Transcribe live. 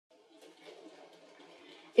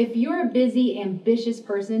If you're a busy, ambitious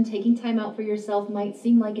person, taking time out for yourself might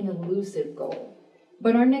seem like an elusive goal.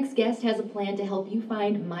 But our next guest has a plan to help you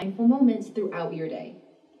find mindful moments throughout your day.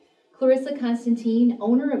 Clarissa Constantine,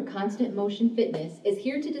 owner of Constant Motion Fitness, is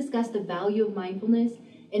here to discuss the value of mindfulness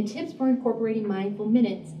and tips for incorporating mindful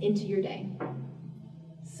minutes into your day.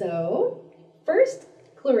 So, first,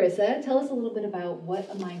 Clarissa, tell us a little bit about what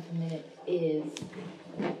a mindful minute is.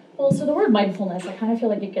 Well, so the word mindfulness, I kind of feel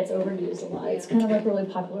like it gets overused a lot. It's kind of like a really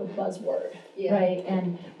popular buzzword, right?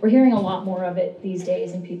 And we're hearing a lot more of it these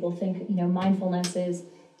days, and people think, mindfulness is,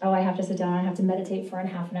 oh, I have to sit down, I have to meditate for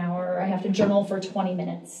half an hour, or I have to journal for 20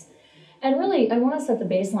 minutes. And really, I want to set the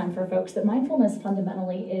baseline for folks that mindfulness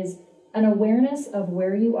fundamentally is an awareness of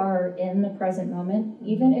where you are in the present moment,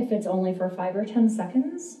 even if it's only for 5 or 10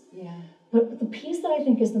 seconds. Yeah. But the piece that I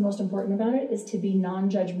think is the most important about it is to be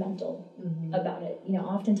non-judgmental about it.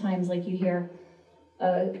 Oftentimes, like you hear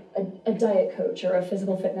a diet coach or a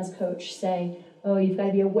physical fitness coach say, oh, you've got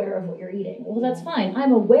to be aware of what you're eating. Well, that's fine.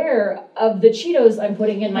 I'm aware of the Cheetos I'm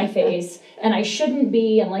putting in my face, and I shouldn't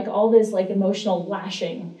be, and like all this like emotional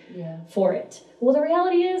lashing for it. Well, the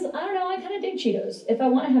reality is, I don't know, I kind of dig Cheetos. If I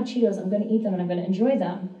want to have Cheetos, I'm going to eat them and I'm going to enjoy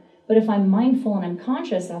them. But if I'm mindful and I'm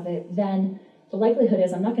conscious of it, then the likelihood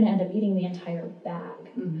is I'm not going to end up eating the entire bag.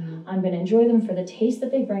 I'm going to enjoy them for the taste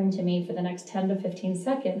that they bring to me for the next 10 to 15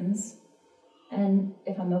 seconds. And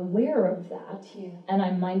if I'm aware of that, and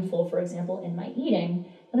I'm mindful, for example, in my eating,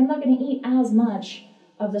 then I'm not going to eat as much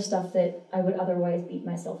of the stuff that I would otherwise beat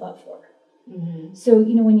myself up for. So,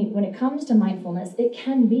 when it comes to mindfulness, it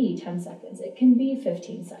can be 10 seconds. It can be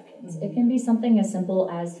 15 seconds. It can be something as simple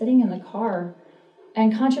as sitting in the car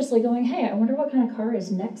and consciously going, hey, I wonder what kind of car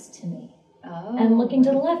is next to me. And looking to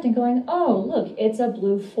the left and going, oh, look, it's a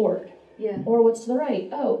blue Ford. Or what's to the right?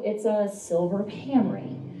 Oh, it's a silver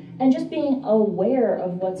Camry. And just being aware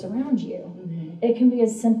of what's around you. It can be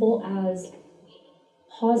as simple as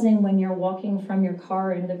pausing when you're walking from your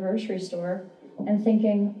car into the grocery store and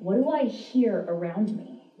thinking, what do I hear around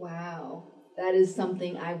me? Wow. That is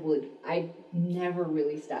something I never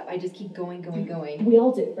really stop. I just keep going. We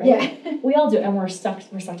all do, right? Yeah. We all do. And we're stuck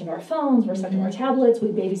in our phones, we're stuck in our tablets, we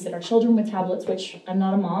babysit our children with tablets, which I'm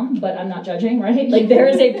not a mom, but I'm not judging, right? Like there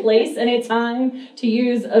is a place and a time to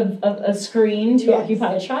use a screen to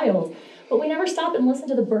occupy a child. But we never stop and listen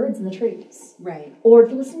to the birds in the trees. Right. Or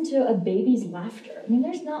to listen to a baby's laughter. I mean,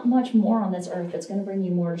 there's not much more on this earth that's going to bring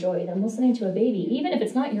you more joy than listening to a baby, even if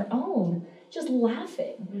it's not your own, just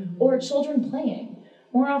laughing. Or children playing.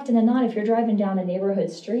 More often than not, if you're driving down a neighborhood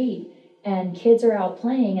street and kids are out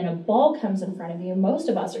playing and a ball comes in front of you, most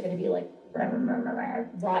of us are going to be like,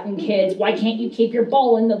 rotten kids, why can't you keep your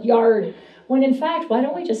ball in the yard? When in fact, why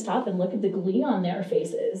don't we just stop and look at the glee on their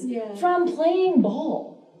faces from playing ball?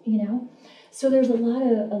 So there's a lot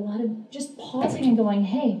of just pausing and going,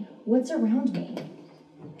 hey, what's around me?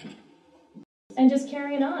 And just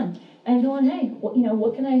carrying on and going, hey,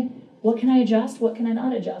 what can I adjust? What can I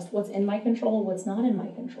not adjust? What's in my control? What's not in my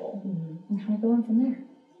control? And kind of going from there.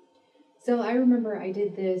 So I remember I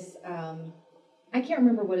did this, I can't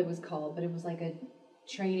remember what it was called, but it was like a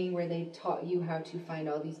training where they taught you how to find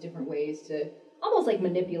all these different ways to almost like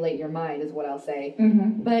manipulate your mind is what I'll say.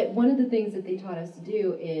 But one of the things that they taught us to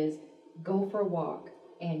do is go for a walk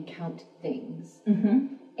and count things.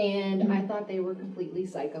 And I thought they were completely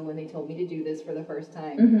psycho when they told me to do this for the first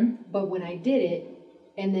time. But when I did it,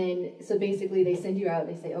 and then, so basically they send you out,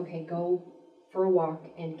 they say, okay, go for a walk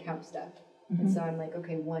and count stuff. And so I'm like,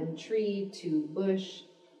 okay, 1 tree, 2 bush,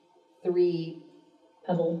 3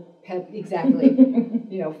 pebble. Exactly.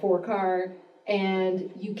 4 car.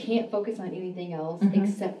 And you can't focus on anything else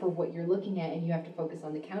except for what you're looking at, and you have to focus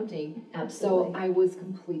on the counting. Absolutely. So I was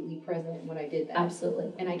completely present when I did that.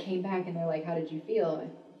 Absolutely. And I came back and they're like, how did you feel?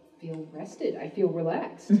 I feel rested. I feel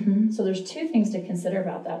relaxed. So there's 2 things to consider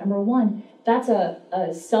about that. Number 1, that's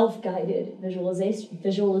a self-guided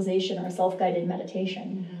visualization or a self-guided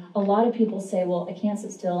meditation. A lot of people say, well, I can't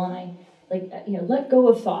sit still and I let go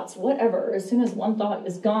of thoughts, whatever. As soon as one thought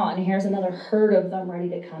is gone, here's another herd of them ready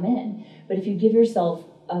to come in. But if you give yourself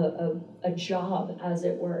a job, as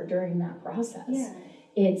it were, during that process,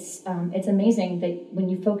 it's amazing that when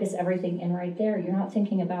you focus everything in right there, you're not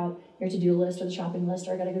thinking about your to-do list or the shopping list,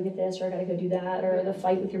 or I got to go get this, or I got to go do that, or the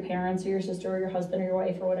fight with your parents or your sister or your husband or your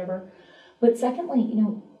wife or whatever. But secondly,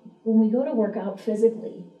 when we go to work out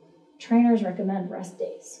physically, trainers recommend rest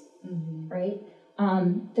days, right?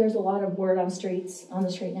 There's a lot of word on the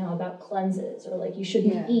street now about cleanses, or like you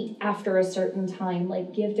shouldn't eat after a certain time,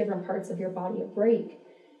 like give different parts of your body a break.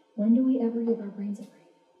 When do we ever give our brains a break?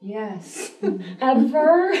 Yes.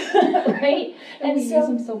 Ever, right? And we use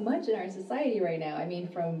them so much in our society right now. I mean,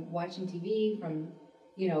 from watching TV, from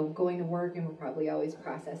going to work and we're probably always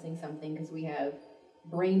processing something because we have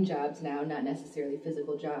brain jobs now, not necessarily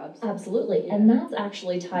physical jobs. Absolutely. And that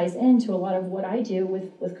actually ties into a lot of what I do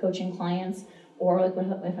with coaching clients, or like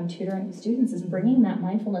if I'm tutoring students, is bringing that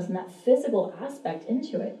mindfulness and that physical aspect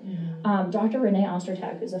into it. Dr. Renee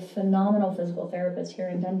Ostertag, who's a phenomenal physical therapist here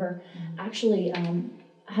in Denver, actually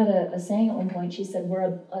had a saying at one point. She said,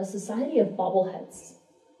 we're a society of bobbleheads.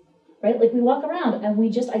 Right? Like we walk around and we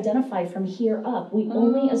just identify from here up. We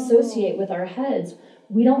only associate with our heads.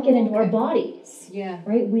 We don't get into our bodies. Yeah.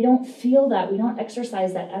 Right? We don't feel that. We don't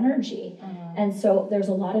exercise that energy. And so there's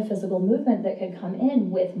a lot of physical movement that could come in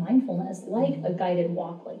with mindfulness, like a guided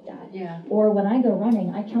walk like that. Yeah. Or when I go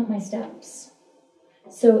running, I count my steps.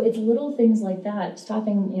 So it's little things like that,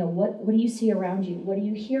 stopping, what do you see around you? What do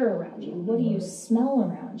you hear around you? What do you smell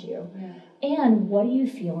around you? Yeah. And what do you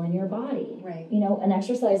feel in your body? Right. An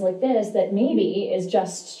exercise like this that maybe is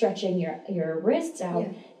just stretching your wrists out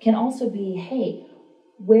can also be, hey,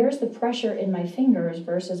 where's the pressure in my fingers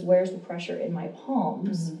versus where's the pressure in my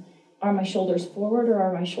palms? Are my shoulders forward or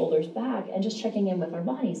are my shoulders back? And just checking in with our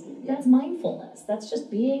bodies. That's mindfulness. That's just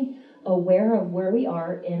being aware of where we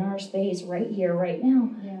are in our space right here, right now.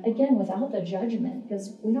 Again, without the judgment,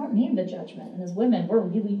 because we don't need the judgment. And as women, we're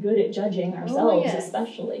really good at judging ourselves,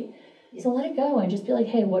 especially. So let it go and just be like,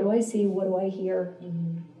 hey, what do I see? What do I hear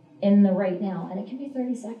in the right now? And it can be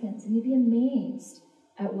 30 seconds. And you'd be amazed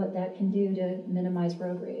at what that can do to minimize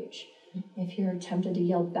road rage. If you're tempted to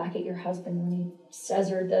yell back at your husband when he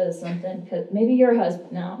says or does something, because maybe your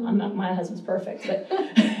husband, no, I'm not, my husband's perfect, but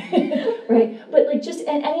right? But like just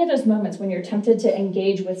in any of those moments when you're tempted to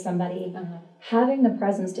engage with somebody, having the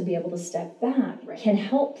presence to be able to step back can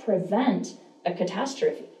help prevent a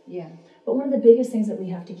catastrophe. Yeah. But one of the biggest things that we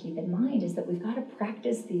have to keep in mind is that we've got to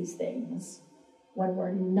practice these things when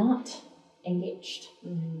we're not engaged,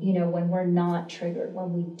 when we're not triggered,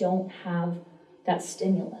 when we don't have that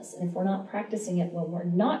stimulus. And if we're not practicing it when we're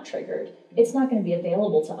not triggered, it's not going to be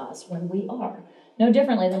available to us when we are. No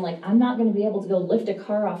differently than like, I'm not going to be able to go lift a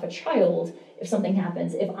car off a child if something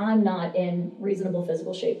happens, if I'm not in reasonable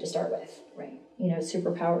physical shape to start with. Right.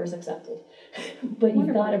 Superpowers accepted. But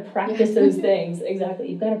you've got to practice those things. Exactly.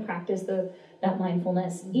 You've got to practice that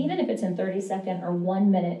mindfulness, even if it's in 30-second or 1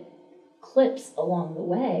 minute clips along the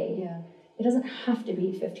way. Yeah. It doesn't have to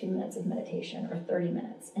be 15 minutes of meditation or 30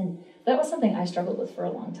 minutes. And that was something I struggled with for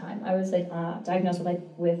a long time. I was diagnosed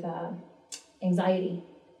with anxiety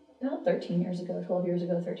about 13 years ago, 12 years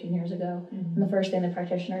ago, 13 years ago. And the first thing the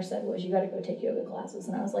practitioner said was, you got to go take yoga classes.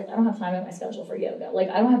 And I was like, I don't have time in my schedule for yoga. Like,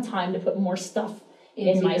 I don't have time to put more stuff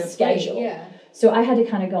in my schedule. Yeah. So I had to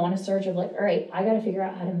kind of go on a search of like, all right, I got to figure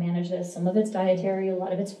out how to manage this. Some of it's dietary, a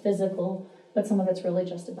lot of it's physical, but some of it's really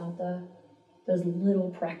just about those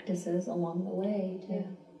little practices along the way to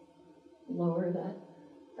lower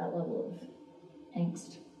that level of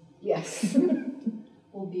angst. Yes.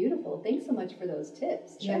 Well, beautiful. Thanks so much for those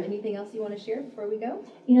tips. Do you have anything else you want to share before we go?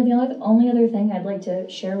 The only other thing I'd like to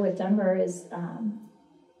share with Denver is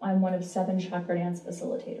I'm one of 7 chakra dance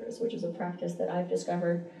facilitators, which is a practice that I've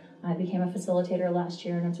discovered. I became a facilitator last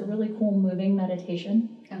year, and it's a really cool moving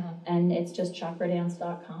meditation. And it's just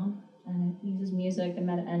chakradance.com, and it uses music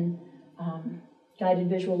and guided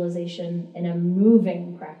visualization in a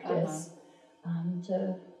moving practice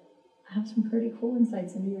to have some pretty cool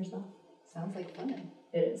insights into yourself. Sounds like fun.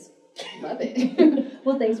 It is. Love it.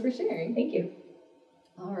 Well, thanks for sharing. Thank you.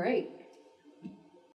 All right.